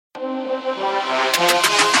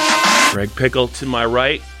Greg Pickle to my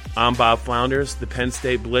right. I'm Bob Flounders. The Penn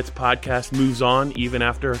State Blitz podcast moves on even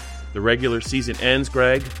after the regular season ends,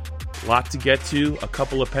 Greg. A lot to get to. A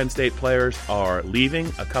couple of Penn State players are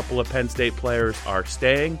leaving. A couple of Penn State players are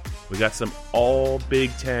staying. We got some all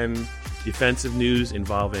Big Ten defensive news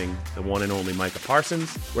involving the one and only Micah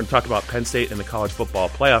Parsons. We're going to talk about Penn State and the college football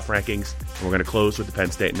playoff rankings, and we're going to close with the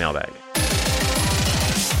Penn State mailbag.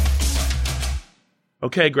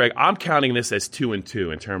 Okay, Greg, I'm counting this as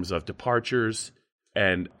 2-2 in terms of departures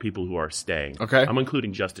and people who are staying. Okay. I'm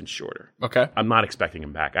including Justin Shorter. Okay. I'm not expecting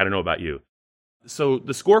him back. I don't know about you. So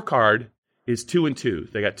the scorecard is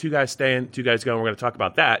 2-2. They got two guys staying, two guys going. We're going to talk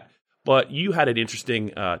about that. But you had an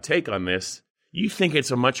interesting take on this. You think it's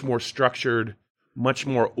a much more structured, much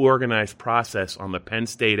more organized process on the Penn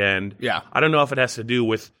State end. Yeah. I don't know if it has to do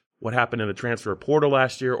with what happened in the transfer portal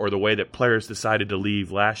last year or the way that players decided to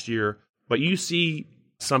leave last year. But you see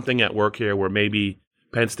something at work here where maybe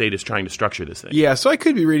Penn State is trying to structure this thing. Yeah, so I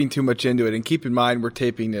could be reading too much into it. And keep in mind, we're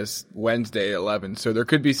taping this Wednesday at 11. So there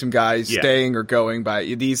could be some guys staying or going by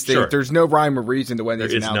these things. Sure. There's no rhyme or reason to when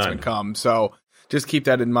this announcement comes. So just keep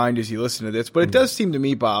that in mind as you listen to this. But it does seem to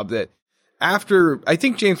me, Bob, that I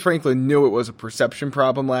think James Franklin knew it was a perception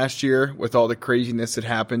problem last year with all the craziness that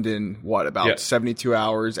happened in, 72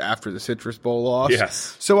 hours after the Citrus Bowl loss.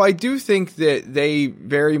 Yes. So I do think that they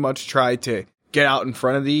very much tried to get out in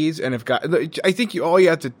front of these. And I think all you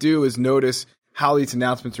have to do is notice how these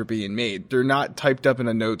announcements are being made. They're not typed up in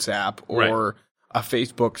a notes app or a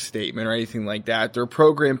Facebook statement or anything like that. They're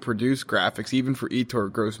program-produced graphics, even for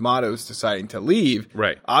Yetur Gross-Matos deciding to leave.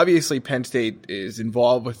 Right. Obviously, Penn State is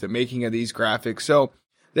involved with the making of these graphics. So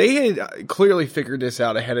they had clearly figured this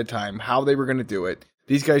out ahead of time, how they were going to do it.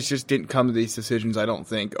 These guys just didn't come to these decisions, I don't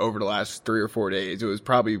think, over the last 3 or 4 days. It was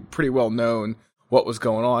probably pretty well known what was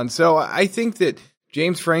going on. So I think that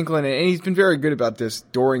James Franklin, and he's been very good about this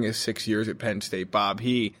during his 6 years at Penn State, Bob,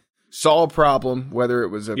 he saw a problem, whether it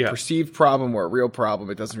was a perceived problem or a real problem,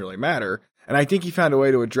 it doesn't really matter. And I think he found a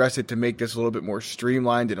way to address it to make this a little bit more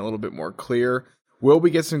streamlined and a little bit more clear. Will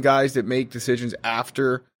we get some guys that make decisions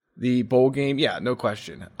after the bowl game? Yeah, no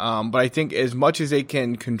question. But I think as much as they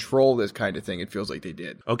can control this kind of thing, it feels like they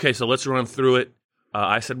did. Okay, so let's run through it.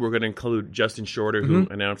 I said we're going to include Justin Shorter, who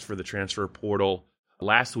announced for the transfer portal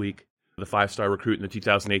last week, the 5-star recruit in the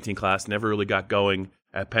 2018 class, never really got going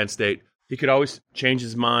at Penn State. He could always change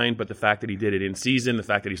his mind, but the fact that he did it in season, the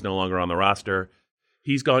fact that he's no longer on the roster,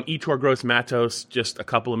 he's gone Yetur Gross-Matos just a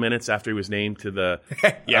couple of minutes after he was named to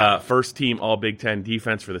the first team All Big Ten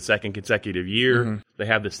defense for the second consecutive year. They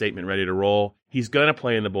have the statement ready to roll. He's going to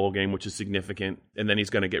play in the bowl game, which is significant, and then he's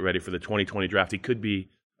going to get ready for the 2020 draft. He could be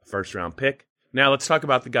a first-round pick. Now let's talk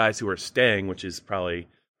about the guys who are staying, which is probably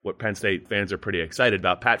what Penn State fans are pretty excited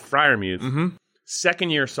about. Pat Freiermuth,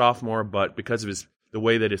 second-year sophomore, but because of the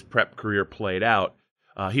way that his prep career played out,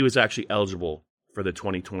 he was actually eligible for the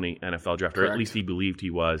 2020 NFL draft, or at least he believed he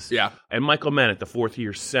was. Yeah. And Michael Mennett, the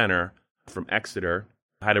fourth-year center from Exeter,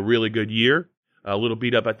 had a really good year, a little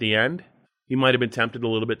beat up at the end. He might have been tempted a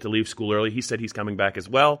little bit to leave school early. He said he's coming back as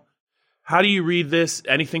well. How do you read this?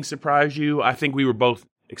 Anything surprise you? I think we were both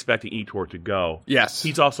expecting Yetur to go. Yes.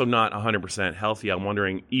 He's also not 100% healthy. I'm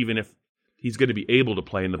wondering even if he's going to be able to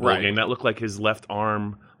play in the bowl game. That looked like his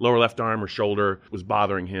lower left arm or shoulder was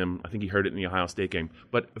bothering him. I think he heard it in the Ohio State game.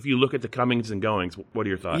 But if you look at the comings and goings, what are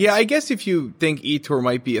your thoughts? Yeah, I guess if you think Yetur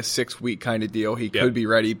might be a 6-week kind of deal, he could be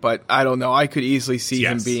ready. But I don't know. I could easily see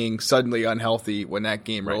him being suddenly unhealthy when that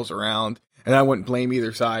game rolls around. And I wouldn't blame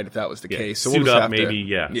either side if that was the case. So we'll just have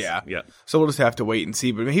to, So we'll just have to wait and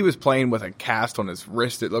see. But he was playing with a cast on his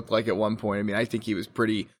wrist, it looked like at one point. I mean, I think he was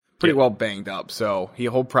pretty well banged up. So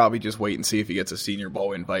he'll probably just wait and see if he gets a Senior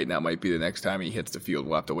Bowl invite, and that might be the next time he hits the field.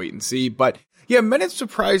 We'll have to wait and see. But yeah, Mennett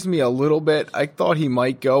surprised me a little bit. I thought he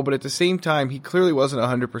might go, but at the same time, he clearly wasn't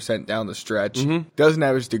 100% down the stretch. Doesn't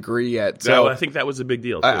have his degree yet. So I think that was a big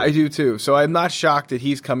deal, too. I do, too. So I'm not shocked that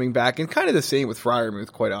he's coming back. And kind of the same with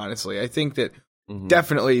Freiermuth, quite honestly. I think that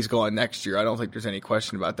definitely he's going next year. I don't think there's any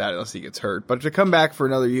question about that unless he gets hurt. But to come back for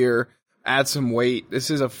another year, add some weight,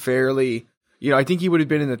 this is a fairly... I think he would have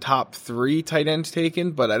been in the top 3 tight ends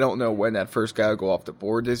taken, but I don't know when that first guy will go off the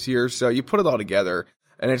board this year. So you put it all together,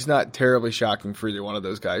 and it's not terribly shocking for either one of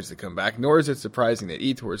those guys to come back, nor is it surprising that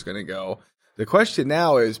Yetur is going to go. The question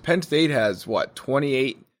now is Penn State has,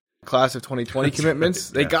 28 class of 2020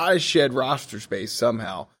 commitments? They got to shed roster space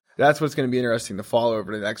somehow. That's what's going to be interesting to follow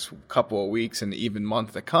over the next couple of weeks and even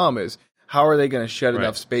month to come is how are they going to shed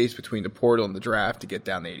enough space between the portal and the draft to get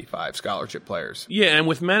down to 85 scholarship players? Yeah, and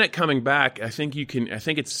with Mennett coming back, I think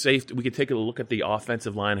it's safe. We could take a look at the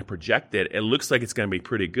offensive line and project it. It looks like it's going to be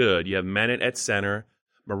pretty good. You have Mennett at center.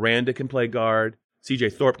 Miranda can play guard.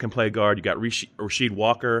 C.J. Thorpe can play guard. You got Rasheed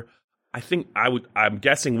Walker. I'm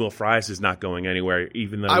guessing Will Fries is not going anywhere,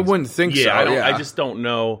 even though I wouldn't think so. I just don't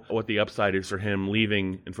know what the upside is for him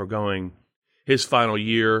leaving and foregoing his final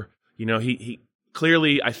year. He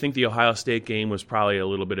clearly, I think the Ohio State game was probably a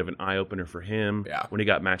little bit of an eye-opener for him when he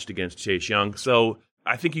got matched against Chase Young. So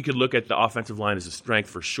I think you could look at the offensive line as a strength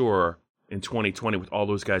for sure in 2020 with all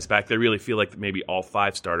those guys back. They really feel like maybe all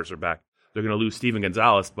 5 starters are back. They're going to lose Steven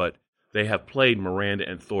Gonzalez, but they have played Miranda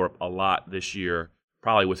and Thorpe a lot this year,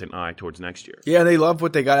 probably with an eye towards next year. Yeah, they love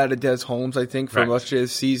what they got out of Des Holmes, I think, for much of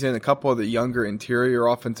this season. A couple of the younger interior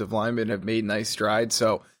offensive linemen have made nice strides.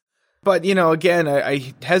 So, but, again,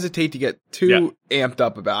 I hesitate to get too amped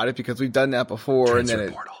up about it because we've done that before.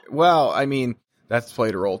 Transfer portal. Well, I mean, that's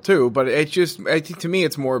played a role too. But I think to me,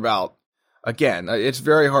 it's more about, again, it's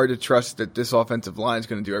very hard to trust that this offensive line is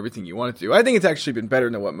going to do everything you want it to do. I think it's actually been better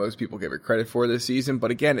than what most people give it credit for this season. But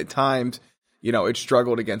again, at times, it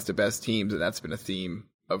struggled against the best teams, and that's been a theme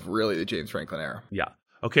of really the James Franklin era. Yeah.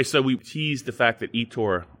 Okay, so we teased the fact that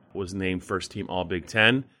Etor was named first team All-Big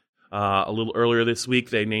Ten. A little earlier this week,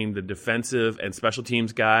 they named the defensive and special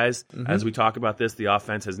teams guys. As we talk about this, the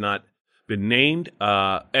offense has not been named.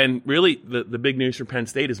 And really, the big news for Penn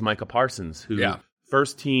State is Micah Parsons, who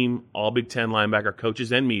first team All-Big Ten linebacker,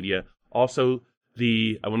 coaches, and media. Also,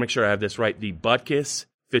 I want to make sure I have this right, the Butkus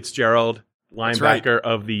Fitzgerald linebacker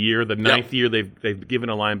of the year, the 9th year they've given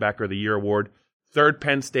a linebacker of the year award. 3rd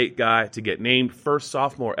Penn State guy to get named, first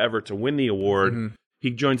sophomore ever to win the award. He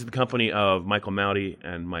joins the company of Michael Mouty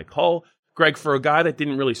and Mike Hull. Greg, for a guy that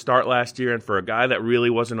didn't really start last year and for a guy that really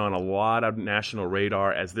wasn't on a lot of national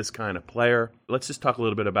radar as this kind of player, let's just talk a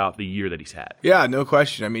little bit about the year that he's had. Yeah, no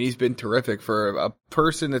question. I mean, he's been terrific for a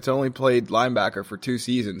person that's only played linebacker for 2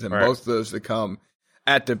 seasons, and both of those that come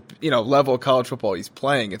at the level of college football he's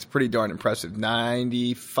playing. It's pretty darn impressive.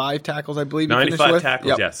 95 tackles, I believe. 95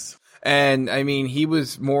 tackles, yes. And, I mean, he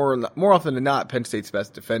was more often than not Penn State's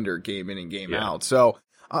best defender game in and game out. So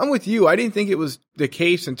I'm with you. I didn't think it was the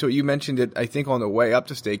case until you mentioned it, I think, on the way up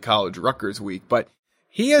to State College Rutgers week. But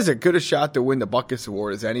he has as good a shot to win the Butkus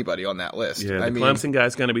Award as anybody on that list. Yeah, Clemson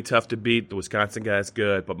guy's going to be tough to beat. The Wisconsin guy's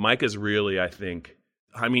good. But Mike is really, I think,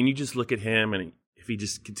 you just look at him, and if he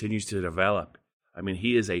just continues to develop,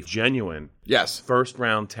 he is a genuine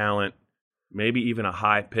first-round talent, maybe even a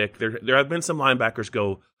high pick. There have been some linebackers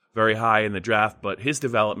go very high in the draft, but his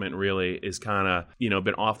development really is kind of,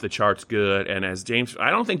 been off the charts good. And I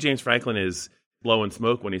don't think James Franklin is blowing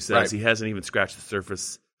smoke when he says he hasn't even scratched the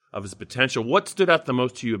surface of his potential. What stood out the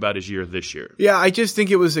most to you about his year this year? Yeah, I just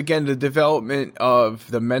think it was, again, the development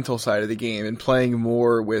of the mental side of the game and playing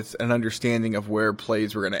more with an understanding of where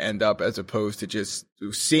plays were going to end up as opposed to just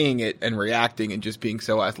seeing it and reacting and just being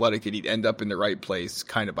so athletic that he'd end up in the right place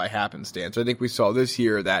kind of by happenstance. I think we saw this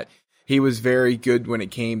year that he was very good when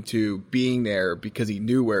it came to being there because he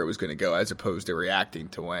knew where it was going to go as opposed to reacting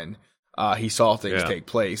to when he saw things take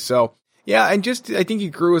place. So, yeah, and I think he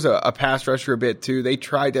grew as a pass rusher a bit too. They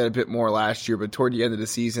tried that a bit more last year, but toward the end of the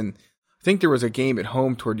season, I think there was a game at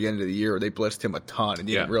home toward the end of the year where they blitzed him a ton and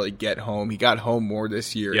didn't really get home. He got home more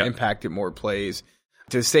this year, impacted more plays.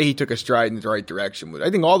 To say he took a stride in the right direction, I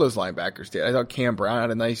think all those linebackers did. I thought Cam Brown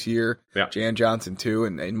had a nice year, Jan Johnson too,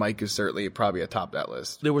 and Mike is certainly probably atop that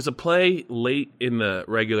list. There was a play late in the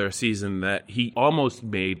regular season that he almost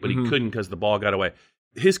made, but he couldn't because the ball got away.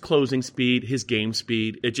 His closing speed, his game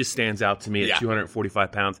speed, it just stands out to me at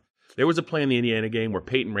 245 pounds. There was a play in the Indiana game where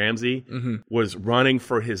Peyton Ramsey was running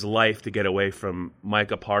for his life to get away from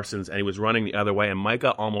Micah Parsons, and he was running the other way, and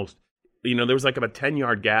Micah almost... there was like a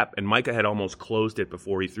 10-yard gap, and Micah had almost closed it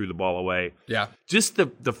before he threw the ball away. Yeah. Just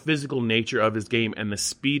the physical nature of his game and the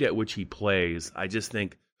speed at which he plays, I just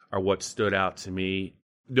think are what stood out to me.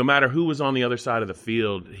 No matter who was on the other side of the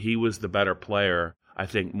field, he was the better player, I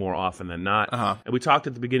think, more often than not. And we talked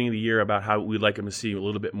at the beginning of the year about how we'd like him to seem a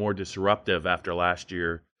little bit more disruptive after last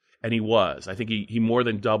year, and he was. I think he more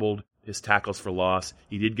than doubled his tackles for loss.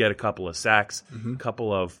 He did get a couple of sacks, a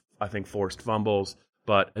couple of, I think, forced fumbles.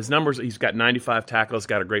 But his numbers, he's got 95 tackles,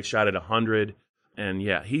 got a great shot at 100. And,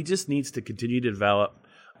 he just needs to continue to develop.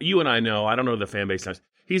 You and I know, I don't know the fan base times,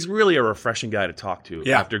 he's really a refreshing guy to talk to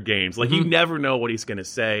after games. Like, you never know what he's going to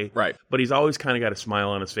say. Right. But he's always kind of got a smile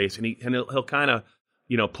on his face. And he'll kind of,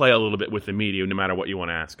 play a little bit with the media no matter what you want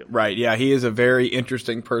to ask him. Right, yeah. He is a very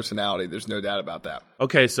interesting personality. There's no doubt about that.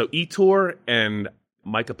 Okay, so Etor and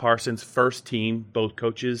Micah Parsons, first team, both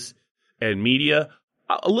coaches and media.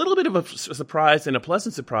 A little bit of a surprise and a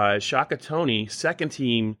pleasant surprise. Shaka Toney, second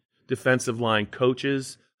team defensive line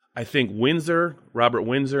coaches. I think Robert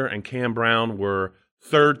Windsor, and Cam Brown were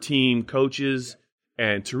third team coaches.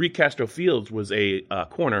 And Tariq Castro-Fields was a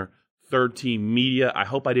corner, third team media. I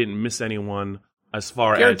hope I didn't miss anyone as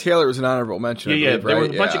far Garrett as Taylor was an honorable mention. Yeah, I believe, there right?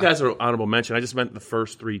 were a bunch of guys that were honorable mention. I just meant the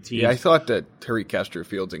first three teams. Yeah, I thought that Tariq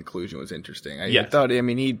Castro-Field's inclusion was interesting. I thought, I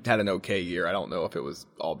mean, he had an okay year. I don't know if it was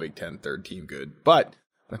all Big Ten third team good, but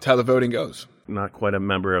that's how the voting goes. Not quite a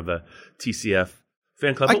member of the TCF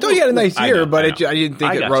fan club. I thought he had a nice year, but I didn't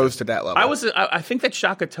think it rose to that level. I think that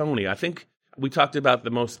Shaka Toney. I think we talked about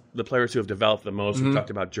the players who have developed the most. We talked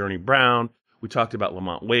about Journey Brown. We talked about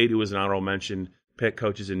Lamont Wade, who was an honorable mention, Pitt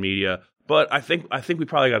coaches in media. But I think we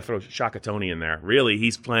probably got to throw Shaka Toney in there. Really,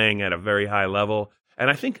 he's playing at a very high level. And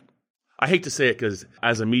I hate to say it because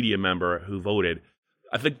as a media member who voted,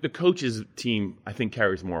 I think the coaches team,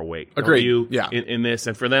 carries more weight. Agreed. In this.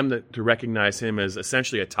 And for them to recognize him as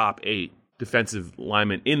essentially a top 8 defensive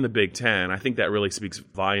lineman in the Big Ten, I think that really speaks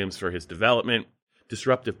volumes for his development,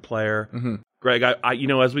 disruptive player. Mm-hmm. Greg,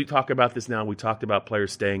 as we talk about this now, we talked about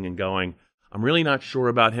players staying and going. I'm really not sure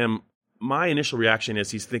about him. My initial reaction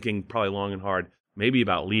is he's thinking probably long and hard, maybe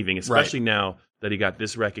about leaving, especially now that he got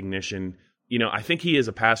this recognition. I think he is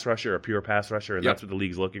a pass rusher, a pure pass rusher, and that's what the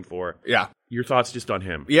league's looking for. Yeah. Your thoughts just on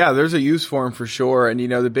him? Yeah, there's a use for him for sure. And,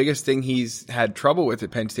 the biggest thing he's had trouble with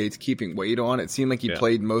at Penn State's keeping weight on. It seemed like he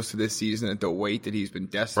played most of this season at the weight that he's been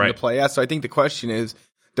destined to play at. So I think the question is,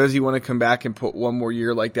 does he want to come back and put one more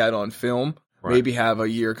year like that on film? Right. Maybe have a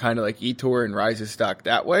year kind of like Etor and rise his stock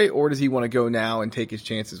that way? Or does he want to go now and take his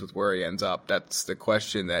chances with where he ends up? That's the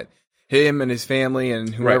question that him and his family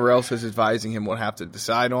and whoever else is advising him will have to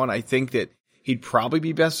decide on. I think that he'd probably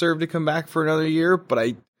be best served to come back for another year, but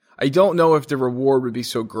I don't know if the reward would be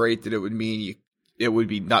so great that it would mean it would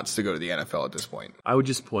be nuts to go to the NFL at this point. I would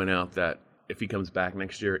just point out that if he comes back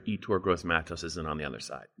next year, Etor Gross-Matos isn't on the other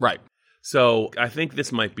side. Right. So I think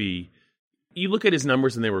this might be... You look at his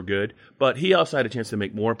numbers and they were good, but he also had a chance to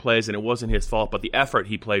make more plays, and it wasn't his fault. But the effort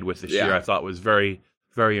he played with this year I thought was very,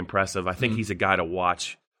 very impressive. I think he's a guy to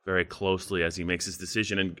watch very closely as he makes his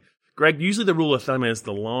decision. And Greg, usually the rule of thumb is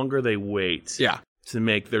the longer they wait to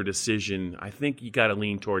make their decision, I think you got to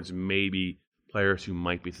lean towards maybe players who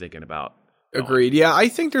might be thinking about. Agreed. Yeah, I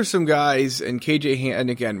think there's some guys, and KJ, and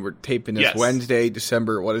again, we're taping this Wednesday,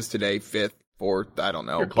 December, what is today, 5th? 4th, I don't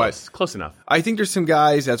know. You're close. Close enough. I think there's some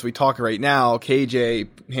guys, as we talk right now, KJ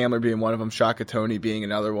Hamler being one of them, Shaka Toney being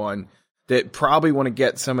another one, that probably want to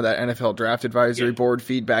get some of that NFL Draft Advisory Board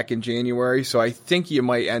feedback in January. So I think you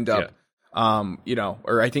might end up,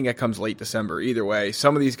 or I think that comes late December. Either way,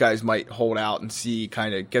 some of these guys might hold out and see,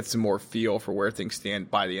 kind of get some more feel for where things stand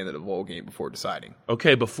by the end of the bowl game before deciding.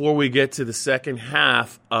 Okay, before we get to the second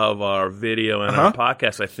half of our video and our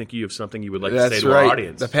podcast, I think you have something you would like to say to our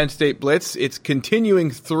audience. The Penn State Blitz, it's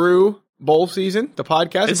continuing through bowl season, the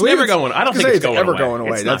podcast. It's never going. I don't think it's ever going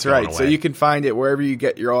away. That's right. So you can find it wherever you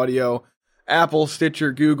get your audio. Apple,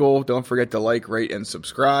 Stitcher, Google. Don't forget to like, rate, and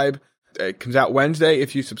subscribe. It comes out Wednesday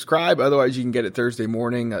if you subscribe. Otherwise, you can get it Thursday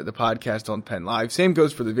morning, the podcast on Penn Live. Same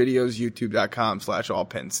goes for the videos,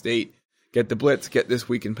 youtube.com/allpennstate. Get the Blitz, get This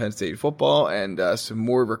Week in Penn State Football, and some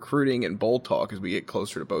more recruiting and bowl talk as we get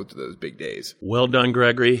closer to both of those big days. Well done,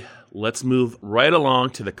 Gregory. Let's move right along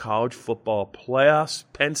to the college football playoffs.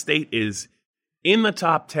 Penn State is in the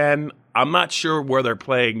top 10. I'm not sure where they're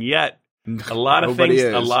playing yet. A lot of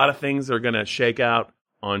things are going to shake out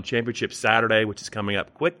on Championship Saturday, which is coming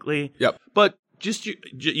up quickly. Yep. But just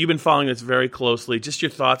you've been following this very closely. Just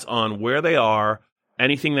your thoughts on where they are,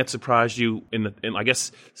 anything that surprised you in I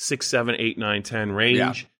guess 6, 7, 8, 9, 10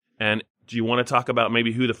 range, and do you want to talk about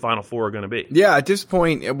maybe who the Final Four are going to be? Yeah, at this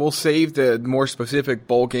point, we'll save the more specific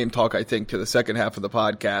bowl game talk, I think, to the second half of the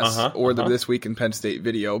podcast or the This Week in Penn State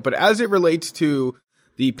video. But as it relates to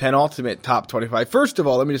the penultimate top 25. First of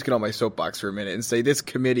all, let me just get on my soapbox for a minute and say this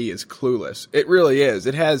committee is clueless. It really is.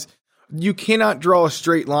 You cannot draw a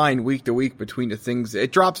straight line week to week between the things.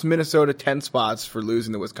 It drops Minnesota 10 spots for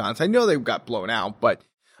losing to Wisconsin. I know they got blown out, but,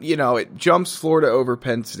 it jumps Florida over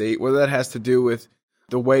Penn State. Whether that has to do with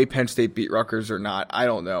the way Penn State beat Rutgers or not, I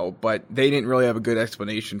don't know. But they didn't really have a good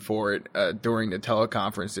explanation for it during the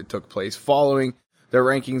teleconference that took place following the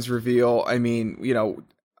rankings reveal. I mean,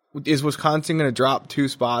 is Wisconsin going to drop 2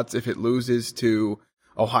 spots if it loses to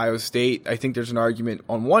Ohio State? I think there's an argument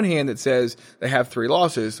on one hand that says they have 3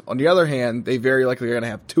 losses. On the other hand, they very likely are going to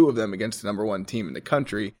have 2 of them against the number 1 team in the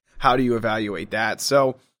country. How do you evaluate that?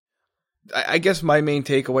 So I guess my main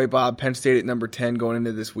takeaway, Bob, Penn State at number 10 going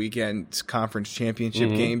into this weekend's conference championship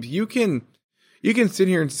games. You can you can sit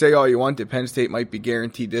here and say all you want that Penn State might be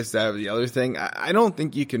guaranteed this, that, or the other thing. I don't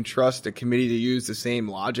think you can trust a committee to use the same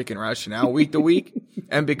logic and rationale week to week.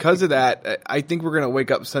 And because of that, I think we're going to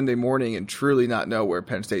wake up Sunday morning and truly not know where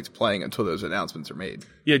Penn State's playing until those announcements are made.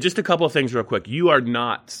 Yeah, just a couple of things real quick. You are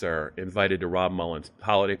not, sir, invited to Rob Mullen's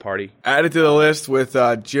holiday party. Added to the list with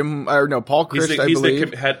Paul Christ, I believe.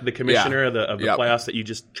 He's the commissioner of the playoffs that you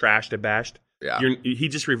just trashed and bashed. Yeah. He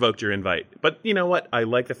just revoked your invite. But you know what? I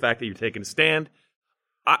like the fact that you're taking a stand.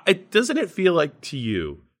 Doesn't it feel like to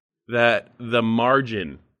you that the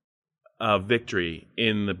margin of victory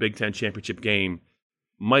in the Big Ten championship game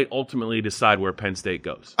might ultimately decide where Penn State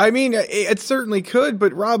goes? I mean, it certainly could,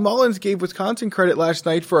 but Rob Mullins gave Wisconsin credit last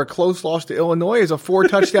night for a close loss to Illinois as a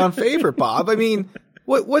 4-touchdown favorite, Bob. I mean,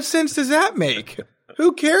 what sense does that make?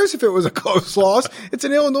 Who cares if it was a close loss? It's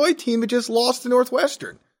an Illinois team that just lost to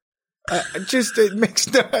Northwestern. It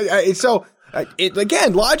makes no. So,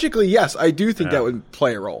 again, logically, yes, I do think that would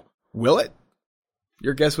play a role. Will it?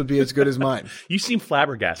 Your guess would be as good as mine. You seem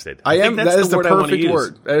flabbergasted. I am. That is the perfect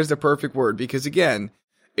word. That is the perfect word because, again,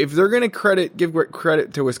 if they're going to give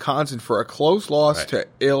credit to Wisconsin for a close loss to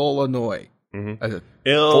Illinois, as a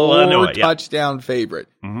 4-touchdown favorite,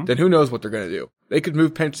 then who knows what they're going to do? They could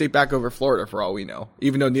move Penn State back over Florida for all we know,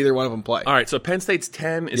 even though neither one of them play. All right, so Penn State's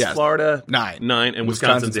 10 is Florida 9, and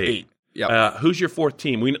Wisconsin's 8. Yep. Who's your fourth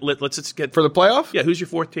team? Let's just get for the playoff. Yeah, who's your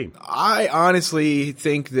fourth team? I honestly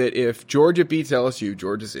think that if Georgia beats LSU,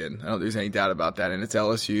 Georgia's in. I don't think there's any doubt about that. And it's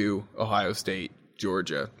LSU, Ohio State,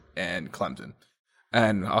 Georgia, and Clemson.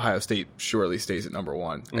 And Ohio State surely stays at number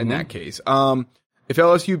 1 in that case. If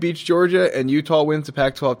LSU beats Georgia and Utah wins the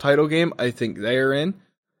Pac-12 title game, I think they're in.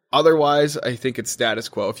 Otherwise, I think it's status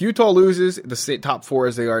quo. If Utah loses, the top 4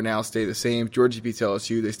 as they are now stay the same. Georgia beats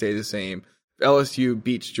LSU, they stay the same. LSU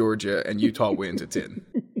beats Georgia and Utah wins, it's in.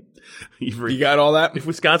 You got all that? If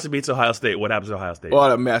Wisconsin beats Ohio State, what happens to Ohio State?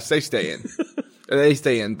 What a mess. They stay in. They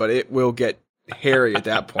stay in, but it will get hairy at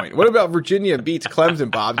that point. What about Virginia beats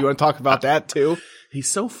Clemson, Bob? You want to talk about that too? He's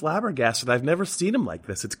so flabbergasted. I've never seen him like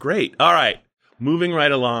this. It's great. All right. Moving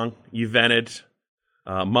right along. You vented.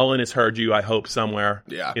 Mullen has heard you, I hope, somewhere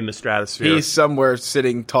in the stratosphere. He's somewhere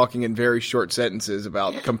sitting talking in very short sentences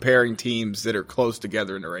about comparing teams that are close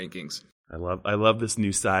together in the rankings. I love this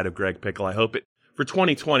new side of Greg Pickle. I hope for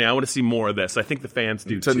 2020, I want to see more of this. I think the fans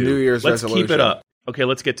do too. It's a New Year's resolution. Let's keep it up. Okay,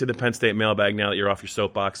 let's get to the Penn State mailbag now that you're off your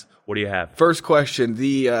soapbox. What do you have? First question.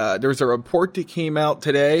 There's a report that came out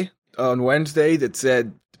today on Wednesday that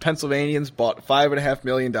said Pennsylvanians bought $5.5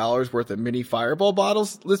 million worth of mini Fireball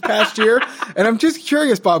bottles this past year. And I'm just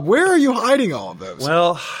curious, Bob, where are you hiding all of those?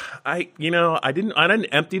 Well, I didn't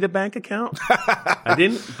empty the bank account. I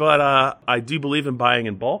didn't, but I do believe in buying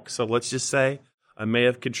in bulk. So let's just say I may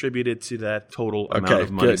have contributed to that total amount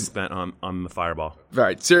of money spent on the Fireball. All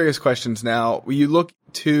right, serious questions now. When you look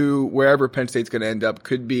to wherever Penn State's going to end up,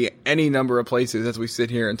 could be any number of places as we sit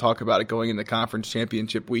here and talk about it going in the conference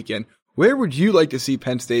championship weekend. Where would you like to see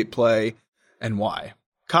Penn State play and why?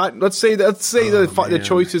 Let's say the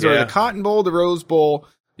choices are the Cotton Bowl, the Rose Bowl,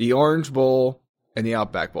 the Orange Bowl, and the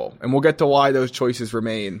Outback Bowl. And we'll get to why those choices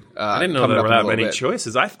remain. I didn't know there were that many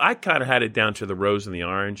choices. I kind of had it down to the Rose and the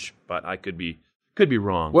Orange, but I could be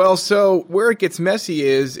wrong. Well, so where it gets messy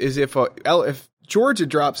is if Georgia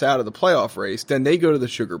drops out of the playoff race, then they go to the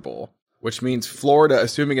Sugar Bowl, which means Florida,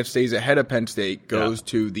 assuming it stays ahead of Penn State, goes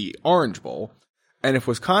to the Orange Bowl. And if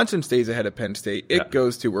Wisconsin stays ahead of Penn State, it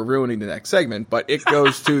goes to, we're ruining the next segment, but it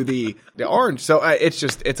goes to the Orange. So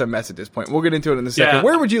it's a mess at this point. We'll get into it in a second. Yeah.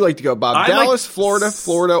 Where would you like to go, Bob? Dallas, Florida,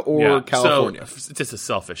 or California? So, this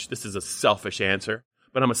is a selfish answer,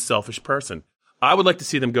 but I'm a selfish person. I would like to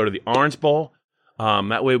see them go to the Orange Bowl.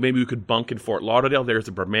 That way more we could bunk in Fort Lauderdale. There's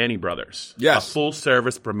the Bermani Brothers. Yes. A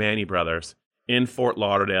full-service Bermani Brothers in Fort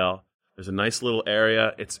Lauderdale. There's a nice little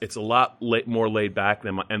area. It's a lot more laid back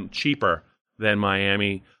and cheaper than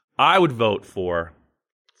Miami. I would vote for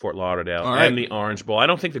Fort Lauderdale and the Orange Bowl. I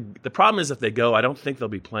don't think the problem is if they go, I don't think they'll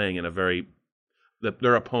be playing in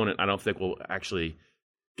their opponent, I don't think will actually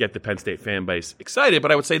get the Penn State fan base excited.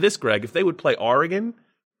 But I would say this, Greg, if they would play Oregon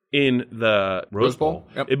in the Rose Bowl,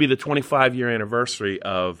 it'd be the 25-year anniversary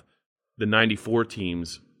of the 94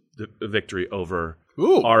 team's victory over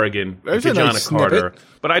Oregon to John Carter.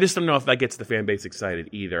 But I just don't know if that gets the fan base excited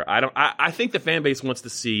either. I think the fan base wants to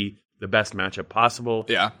see the best matchup possible.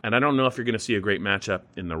 Yeah. And I don't know if you're going to see a great matchup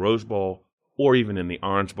in the Rose Bowl or even in the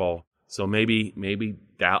Orange Bowl. So maybe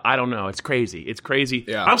I don't know. It's crazy.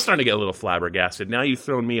 Yeah. I'm starting to get a little flabbergasted. Now you've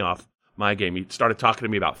thrown me off my game. He started talking to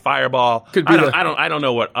me about Fireball. I don't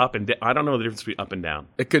know what up and down. I don't know the difference between up and down.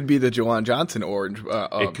 It could be the Jawan Johnson orange.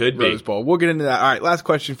 It could be Rose Bowl. We'll get into that. All right, last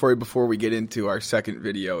question for you before we get into our second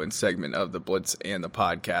video and segment of the Blitz and the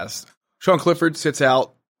podcast. Sean Clifford sits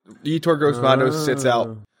out. Yetur Gross-Matos sits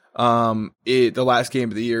out. The last game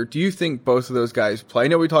of the year. Do you think both of those guys play? I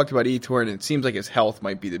know we talked about Yetur, and it seems like his health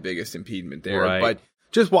might be the biggest impediment there. Right. But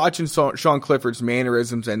just watching Sean Clifford's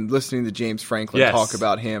mannerisms and listening to James Franklin talk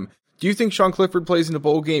about him, do you think Sean Clifford plays in the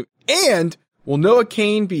bowl game? And will Noah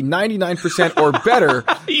Cain be 99% or better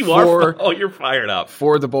you're fired up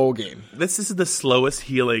for the bowl game? This is the slowest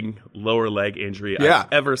healing lower leg injury I've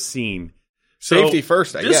ever seen. Safety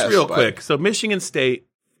first, I guess. Just real quick. So Michigan State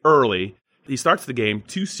early, he starts the game,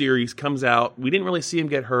 2 series, comes out. We didn't really see him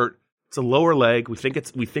get hurt. It's a lower leg. We think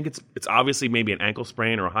it's obviously maybe an ankle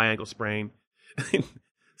sprain or a high ankle sprain.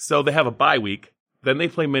 So they have a bye week. Then they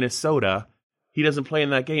play Minnesota. He doesn't play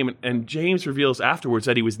in that game, and James reveals afterwards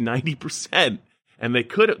that he was 90%, and they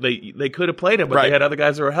could have played him, but they had other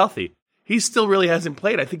guys that were healthy. He still really hasn't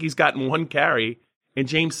played. I think he's gotten 1 carry, and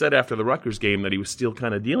James said after the Rutgers game that he was still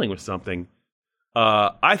kind of dealing with something.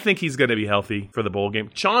 I think he's going to be healthy for the bowl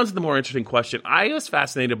game. Sean's the more interesting question. I was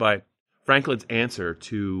fascinated by Franklin's answer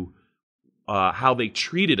to how they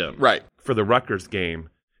treated him for the Rutgers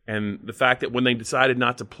game, and the fact that when they decided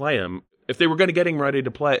not to play him, if they were going to get him ready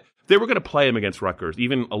to play, they were going to play him against Rutgers,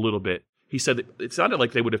 even a little bit. He said that it sounded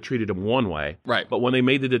like they would have treated him one way, but when they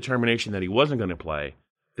made the determination that he wasn't going to play,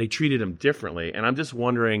 they treated him differently. And I'm just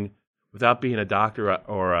wondering, without being a doctor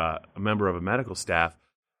or a member of a medical staff,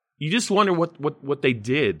 you just wonder what they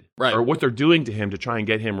did or what they're doing to him to try and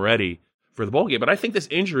get him ready for the bowl game. But I think this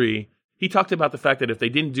injury, he talked about the fact that if they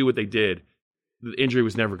didn't do what they did, the injury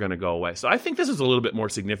was never going to go away. So I think this is a little bit more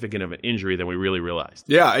significant of an injury than we really realized.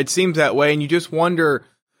 Yeah, it seems that way. And you just wonder,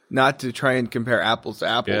 not to try and compare apples to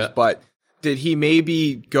apples, but did he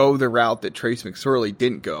maybe go the route that Trace McSorley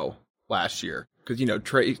didn't go last year? Because,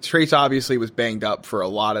 Trace obviously was banged up for a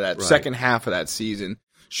lot of that second half of that season.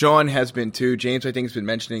 Sean has been too. James, I think, has been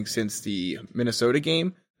mentioning since the Minnesota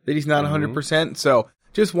game that he's not 100%. So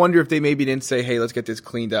just wonder if they maybe didn't say, hey, let's get this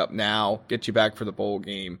cleaned up now, get you back for the bowl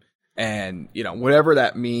game. And, whatever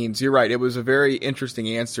that means, you're right. It was a very interesting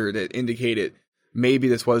answer that indicated maybe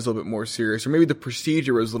this was a little bit more serious, or maybe the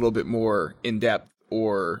procedure was a little bit more in-depth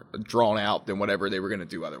or drawn out than whatever they were going to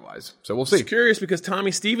do otherwise. So we'll see. It's curious because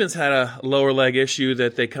Tommy Stevens had a lower leg issue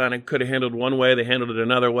that they kind of could have handled one way. They handled it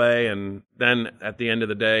another way. And then at the end of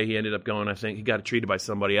the day, he ended up going, I think he got treated by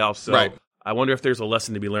somebody else. So I wonder if there's a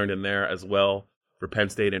lesson to be learned in there as well for Penn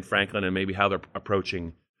State and Franklin, and maybe how they're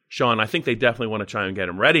approaching Sean. I think they definitely want to try and get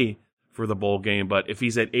him ready for the bowl game. But if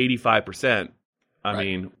he's at 85%, I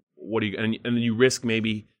mean, what do you, and you risk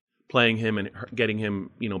maybe playing him and getting him,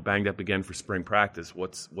 banged up again for spring practice.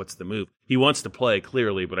 What's the move? He wants to play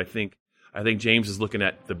clearly, but I think James is looking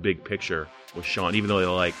at the big picture with Sean, even though they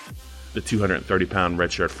like the 230-pound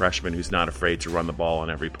redshirt freshman who's not afraid to run the ball on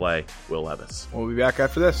every play, Will Levis. We'll be back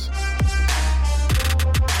after this.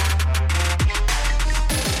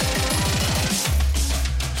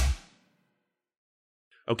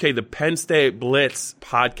 Okay, the Penn State Blitz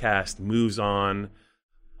podcast moves on.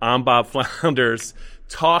 I'm Bob Flounders,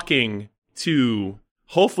 talking to,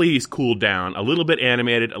 hopefully he's cooled down, a little bit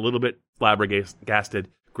animated, a little bit flabbergasted,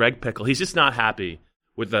 Greg Pickle. He's just not happy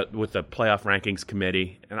with the playoff rankings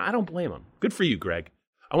committee, and I don't blame him. Good for you, Greg.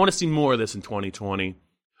 I want to see more of this in 2020.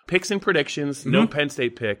 Picks and predictions, no Penn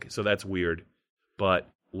State pick, so that's weird. But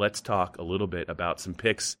let's talk a little bit about some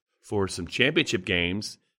picks for some championship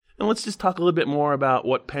games, and let's just talk a little bit more about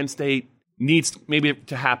what Penn State needs maybe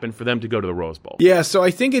to happen for them to go to the Rose Bowl. Yeah, so I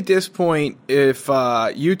think at this point, if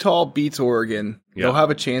Utah beats Oregon, they'll have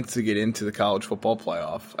a chance to get into the college football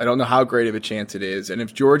playoff. I don't know how great of a chance it is. And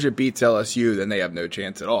if Georgia beats LSU, then they have no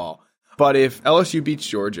chance at all. But if LSU beats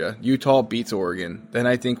Georgia, Utah beats Oregon, then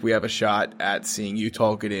I think we have a shot at seeing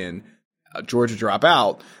Utah get in, Georgia drop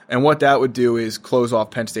out. And what that would do is close off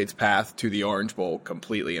Penn State's path to the Orange Bowl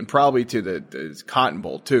completely, and probably to the Cotton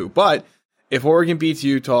Bowl too. But if Oregon beats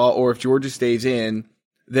Utah, or if Georgia stays in,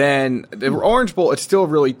 then the Orange Bowl, it's still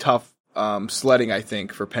really tough sledding, I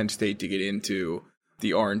think, for Penn State to get into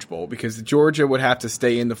the Orange Bowl, because Georgia would have to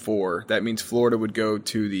stay in the 4. That means Florida would go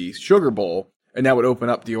to the Sugar Bowl, and that would open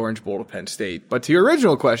up the Orange Bowl to Penn State. But to your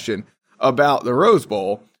original question about the Rose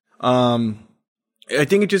Bowl, I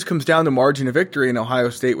think it just comes down to margin of victory in Ohio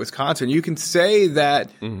State, Wisconsin. You can say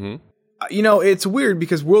that... it's weird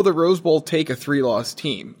because will the Rose Bowl take a 3-loss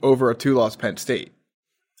team over a 2-loss Penn State?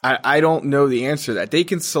 I don't know the answer to that. They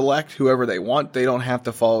can select whoever they want. They don't have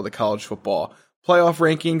to follow the college football playoff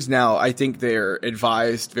rankings. Now, I think they're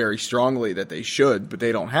advised very strongly that they should, but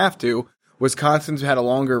they don't have to. Wisconsin's had a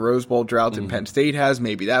longer Rose Bowl drought than Penn State has.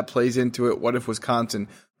 Maybe that plays into it. What if Wisconsin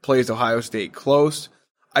plays Ohio State close?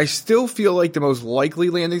 I still feel like the most likely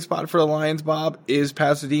landing spot for the Lions, Bob, is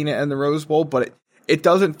Pasadena and the Rose Bowl, but it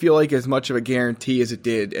doesn't feel like as much of a guarantee as it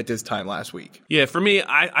did at this time last week. Yeah, for me,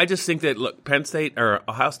 I just think that, look, Penn State or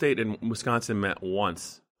Ohio State and Wisconsin met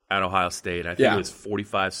once at Ohio State. I think it was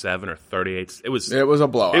 45-7 or 38. It was a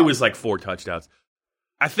blowout. It was like 4 touchdowns.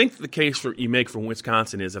 I think the case you make for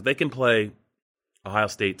Wisconsin is if they can play Ohio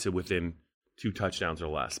State to within 2 touchdowns or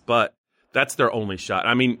less, but that's their only shot.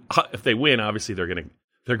 I mean, if they win, obviously they're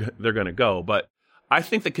gonna go. But I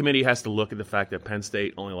think the committee has to look at the fact that Penn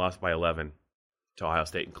State only lost by 11 to Ohio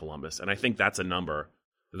State and Columbus, and I think that's a number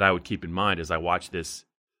that I would keep in mind as I watch this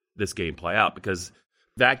game play out, because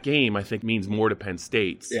that game I think means more to Penn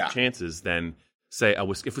State's chances than say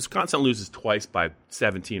if Wisconsin loses twice by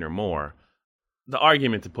 17 or more. The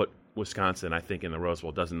argument to put Wisconsin, I think, in the Rose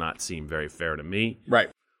Bowl does not seem very fair to me. Right.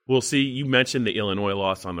 We'll see. You mentioned the Illinois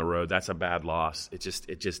loss on the road. That's a bad loss. It just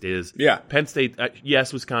is. Yeah. Penn State,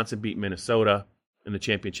 yes, Wisconsin beat Minnesota in the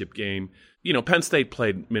championship game. You know, Penn State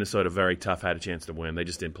played Minnesota very tough, had a chance to win. They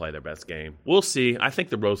just didn't play their best game. We'll see. I think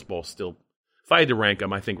the Rose Bowl still, if I had to rank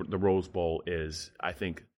them, I think the Rose Bowl is,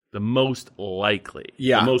 the most likely.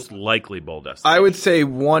 Yeah. The most likely bowl destination. I would say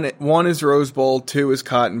one is Rose Bowl, 2 is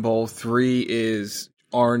Cotton Bowl, 3 is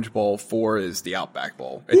Orange Bowl, 4 is the Outback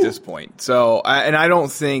Bowl at this point. So, I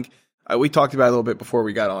don't think we talked about it a little bit before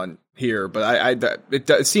we got on here, but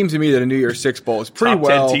it seems to me that a New Year's Six Bowl is pretty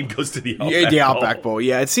Top 10 team goes to the Outback Bowl.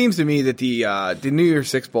 Yeah, it seems to me that the New Year's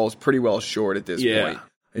Six Bowl is pretty well short at this point.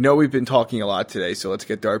 I know we've been talking a lot today, so let's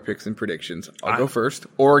get to our picks and predictions. I'll go first.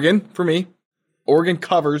 Oregon for me. Oregon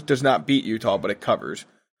covers, does not beat Utah, but it covers.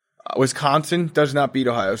 Wisconsin does not beat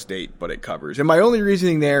Ohio State, but it covers. And my only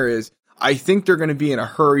reasoning there is I think they're going to be in a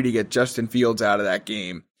hurry to get Justin Fields out of that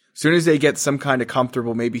game. As soon as they get some kind of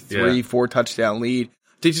comfortable, maybe 3-4 touchdown lead,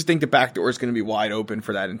 they just think the back door is going to be wide open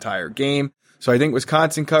for that entire game. So I think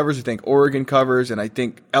Wisconsin covers, I think Oregon covers, and I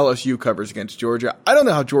think LSU covers against Georgia. I don't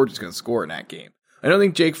know how Georgia's going to score in that game. I don't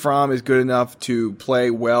think Jake Fromm is good enough to play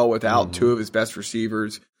well without 2 of his best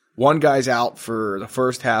receivers. One guy's out for the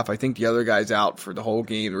first half. I think the other guy's out for the whole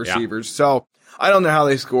game, the receivers. So I don't know how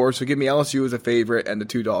they score. So give me LSU as a favorite and the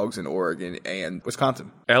 2 dogs in Oregon and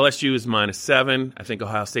Wisconsin. LSU is -7. I think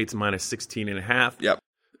Ohio State's -16.5. Yep.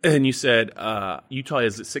 And you said Utah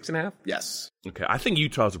is at 6.5? Yes. Okay. I think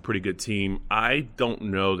Utah's a pretty good team. I don't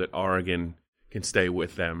know that Oregon can stay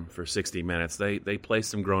with them for 60 minutes. They play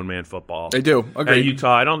some grown man football. They do. Okay.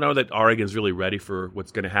 Utah, I don't know that Oregon's really ready for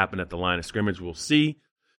what's going to happen at the line of scrimmage. We'll see.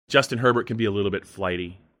 Justin Herbert can be a little bit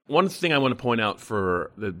flighty. One thing I want to point out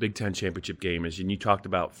for the Big Ten championship game is, and you talked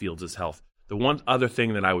about Fields' health. The one other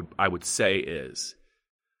thing that I would say is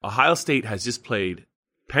Ohio State has just played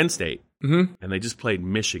Penn State, and they just played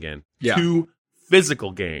Michigan. Yeah. 2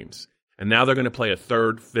 physical games. And now they're going to play a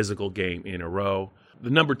 3rd physical game in a row. The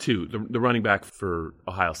number 2, the running back for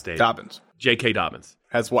Ohio State. Dobbins. J.K. Dobbins.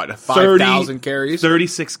 Has 5,000 carries?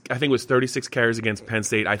 36, I think it was 36 carries against Penn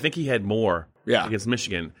State. I think he had more against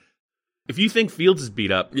Michigan. If you think Fields is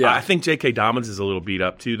beat up, I think J.K. Dobbins is a little beat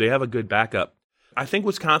up too. They have a good backup. I think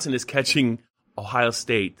Wisconsin is catching Ohio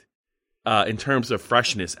State in terms of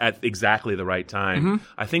freshness at exactly the right time.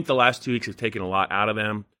 I think the last 2 weeks have taken a lot out of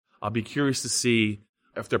them. I'll be curious to see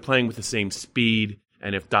if they're playing with the same speed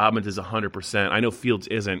and if Dobbins is 100%. I know Fields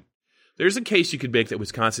isn't. There's a case you could make that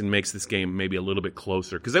Wisconsin makes this game maybe a little bit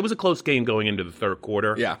closer, because it was a close game going into the 3rd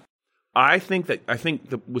quarter. Yeah. I think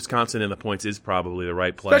the Wisconsin and the points is probably the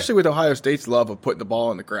right play. Especially with Ohio State's love of putting the ball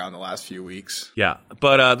on the ground the last few weeks. Yeah,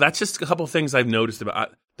 but that's just a couple of things I've noticed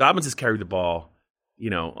about Dobbins has carried the ball,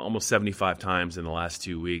 almost 75 times in the last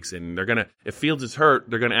 2 weeks, and if Fields is hurt,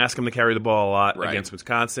 they're gonna ask him to carry the ball a lot against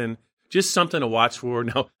Wisconsin. Just something to watch for.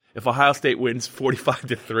 Now, if Ohio State wins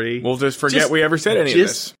 45-3, we'll just forget we ever said any of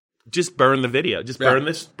this. Just burn the video. Just burn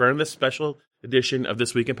this special edition of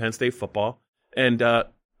This Week in Penn State Football, and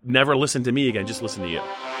never listen to me again. Just listen to you.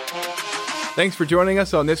 Thanks for joining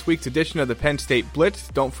us on this week's edition of the Penn State Blitz.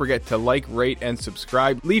 Don't forget to like, rate, and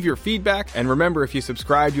subscribe. Leave your feedback. And remember, if you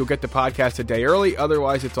subscribe, you'll get the podcast a day early.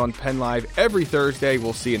 Otherwise, it's on Penn Live every Thursday.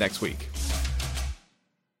 We'll see you next week.